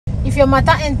If your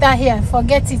matter enter here,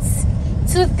 forget it.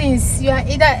 Two things: you are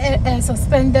either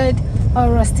suspended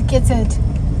or rusticated.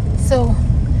 So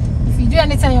if you do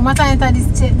anything, your matter enter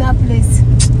that place,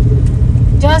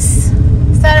 just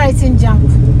start writing jump.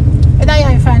 Whether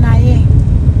you're in final year,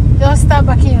 just start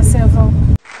backing yourself up.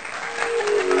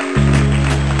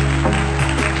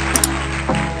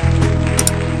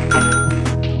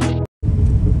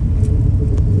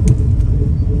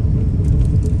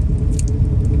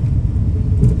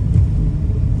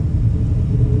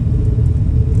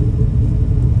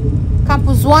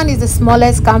 Campus 1 is the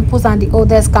smallest campus and the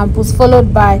oldest campus,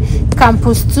 followed by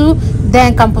Campus 2,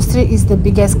 then Campus 3 is the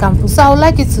biggest campus. So I would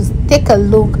like you to take a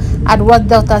look at what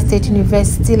Delta State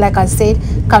University, like I said,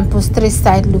 Campus 3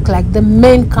 side look like, the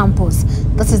main campus.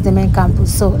 This is the main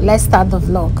campus. So let's start the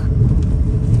vlog.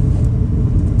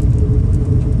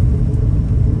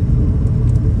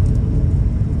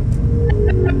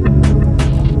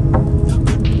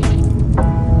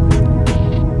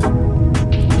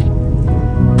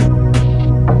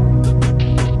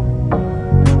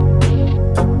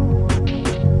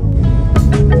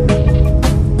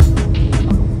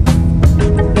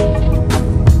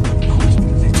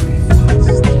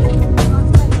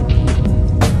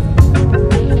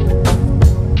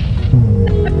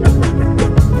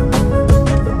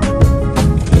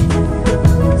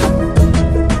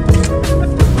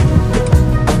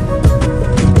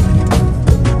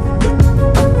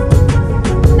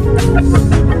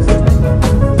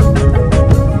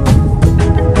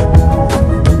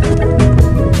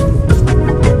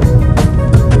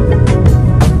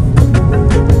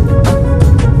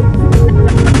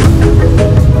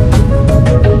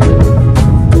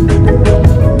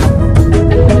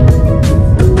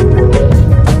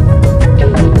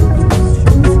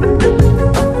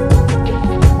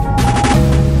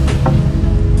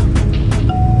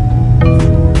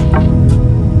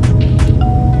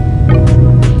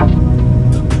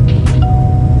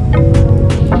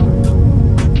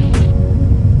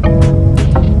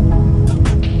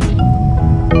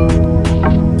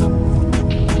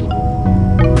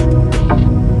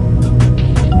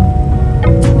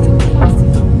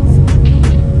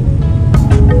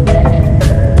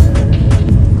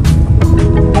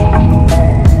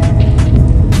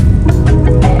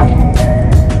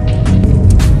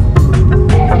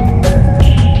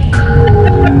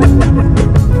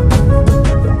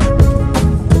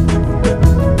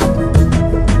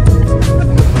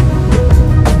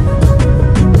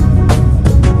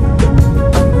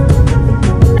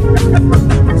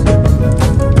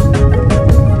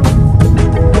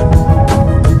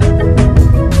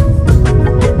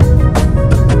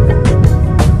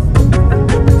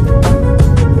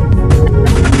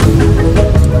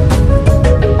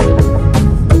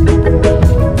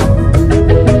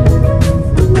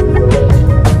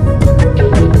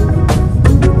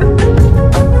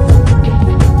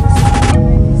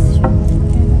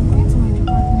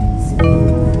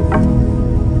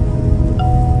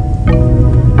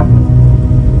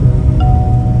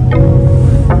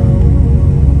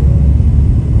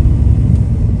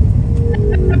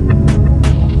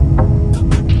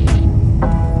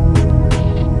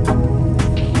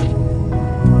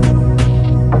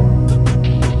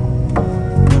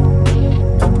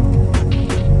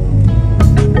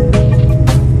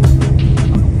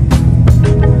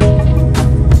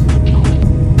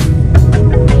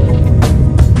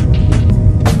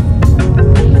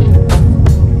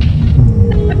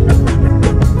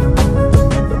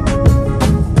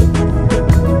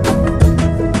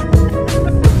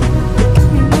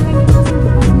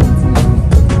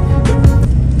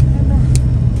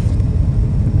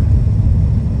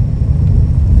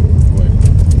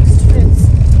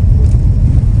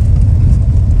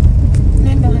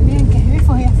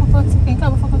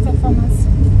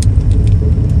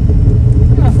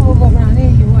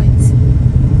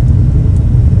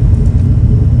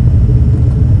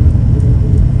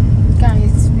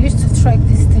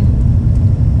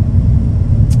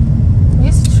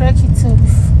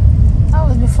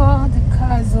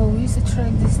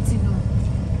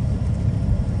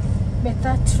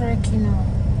 Better trek, you know.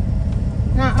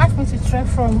 Now ask me to trek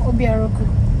from ABRAKA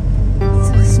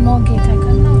to the small gate. I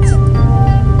cannot.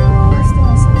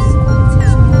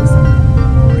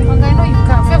 Okay, I know you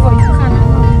can. Favor, you can.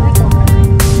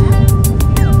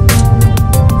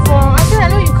 I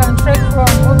know you can trek from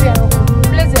ABRAKA.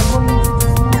 Place you're going to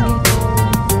the small gate.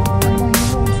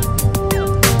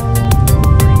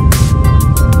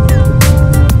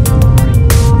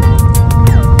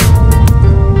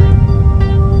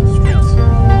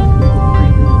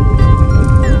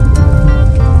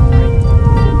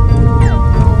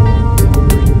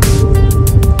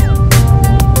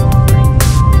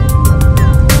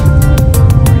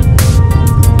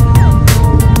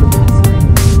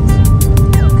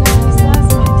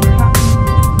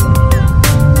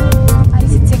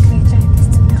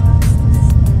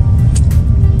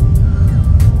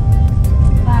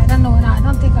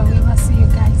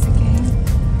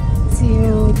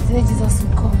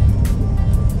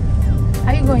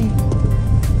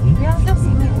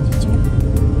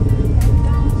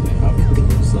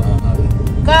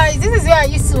 this is where I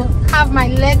used to have my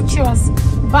lectures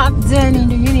back then in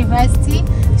the university.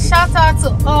 Shout out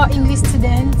to all English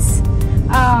students.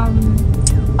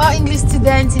 All English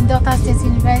students in Delta State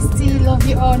University. Love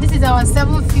you all. This is our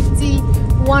 750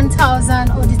 1000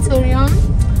 auditorium.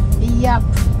 Yep.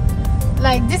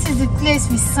 Like, this is the place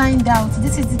we signed out.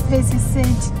 This is the place we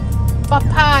said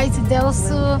Papa, it's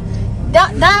Delso.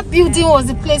 That building was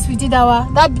the place we did our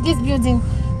this building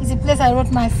is the place I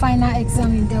wrote my final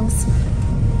exam in Delso.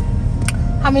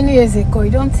 How many years ago?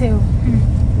 You don't tell.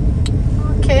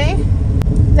 Okay.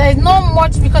 There is not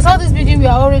much because all this building we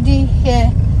are already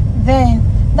here then.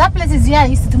 That place is where I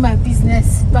used to do my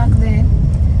business back then.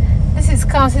 This is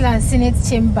council and senate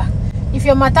chamber. If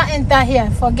your matter enter here,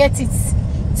 forget it.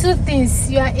 Two things: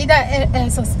 you are either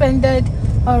suspended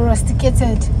or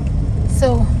rusticated.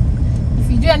 So if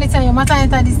you do anything, your matter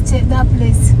enter that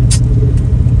place,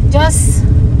 just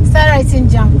start writing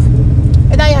jump.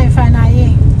 Whether you're in final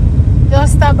year,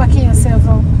 just start backing yourself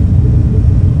up.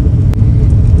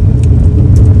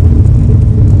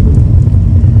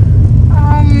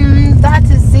 That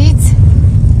is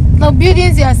it. The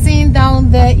buildings you are seeing down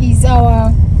there is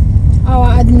our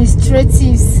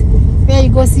administratives, where you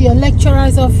go see your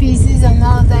lecturers' offices and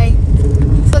all that.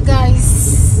 So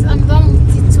guys, I'm done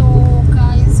with it all,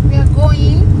 guys. We are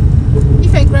going.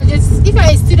 If you're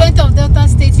a student of Delta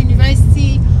State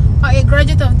University or a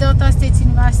graduate of Delta State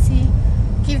University,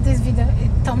 give this video a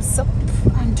thumbs up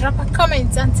and drop a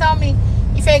comment and tell me,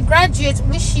 if you're a graduate,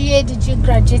 which year did you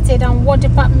graduated and what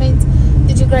department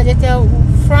did you graduate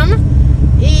from?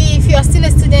 If you are still a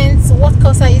student, what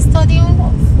course are you studying?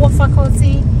 What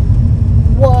faculty?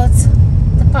 What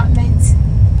department?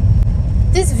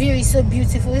 This view is so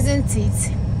beautiful, isn't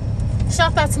it?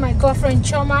 Shout out to my girlfriend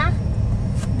Choma.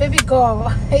 Baby girl,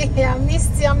 hey, I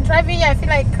missed you. I'm driving here, I feel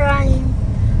like crying.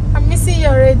 I'm missing you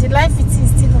already. Life it is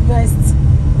still the best.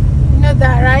 You know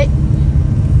that, right?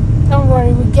 Don't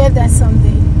worry, we'll get there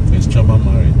someday. Is Choma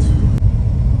married?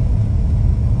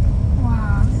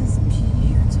 Wow, this is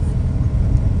beautiful.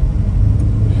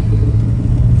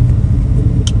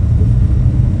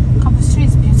 Campus Street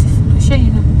is beautiful. I'll show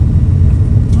you now.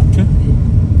 Okay.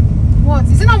 What?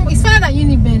 Is it not? It's finer than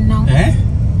Uniben now. Eh?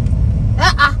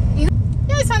 You know,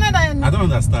 yeah, it's finer than. I don't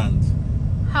understand.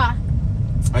 Ha.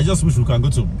 I just wish we can go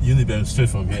to Uniben straight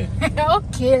from here.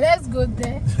 Okay, let's go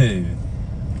there. Hey.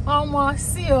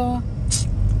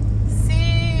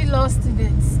 See law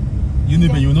students.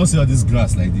 Uniben, you will not see all this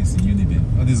grass like this in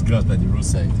Uniben. All this grass by the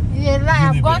roadside. Yeah, like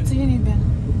I've gone to Uniben.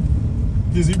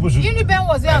 Please, you should. Uniben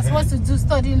was where I was supposed to do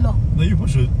study law. No, you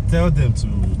should tell them to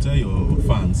tell your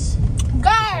fans.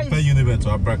 Guys, compare Uniben to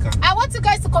ABRAKA. I want you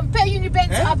guys to compare Uniben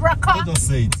to ABRAKA. Don't just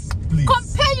say it, please.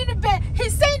 Compare Uniben.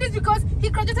 He's saying this because he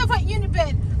graduated from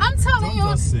Uniben. I'm telling you.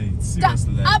 Don't just say it.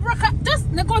 Seriously. ABRAKA, just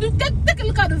take a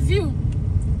look at the view.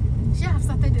 She have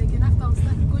started again after I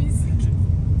started going sick.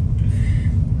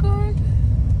 God.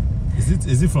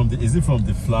 Is it from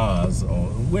the flowers or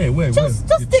where? Just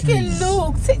take a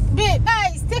look. Babe,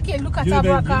 guys, take a look at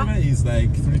ABRAKA. Uniben is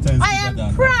like 3 times bigger than I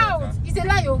am proud. ABRAKA. It's a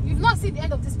lie. You've not seen the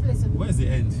end of this place. Where is the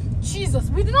end? Jesus,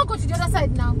 we do not go to the other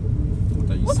side now.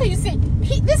 What are you saying?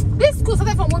 This school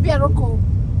started from Obiaroko.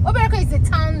 Obiaroko is the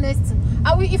town next to.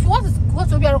 If you want to go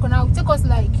to Obiaroko now, it will take us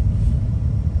like,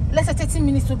 let's say 30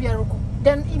 minutes to Obiaroko.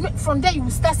 Then from there you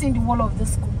will start seeing the wall of the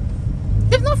school.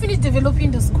 They've not finished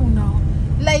developing the school now.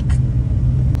 Like,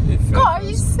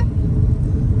 guys,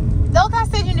 Delta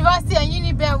State University and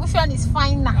Uniben, which one is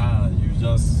fine now? You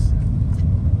just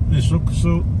please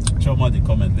show Choma the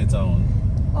comment later on.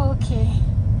 Okay.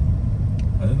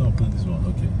 I don't know, open this one.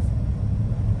 Okay.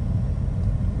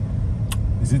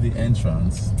 Is it the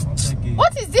entrance?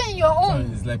 What is there in your own? Sorry,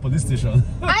 it's like police station.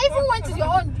 I even went to your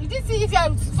own. You didn't see if you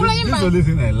are following this is the only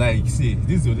thing I like. See,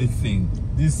 this is the only thing.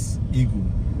 This eagle.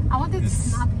 I wanted to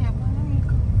snap here, but let me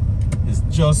go. It's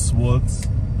just what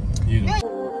you know.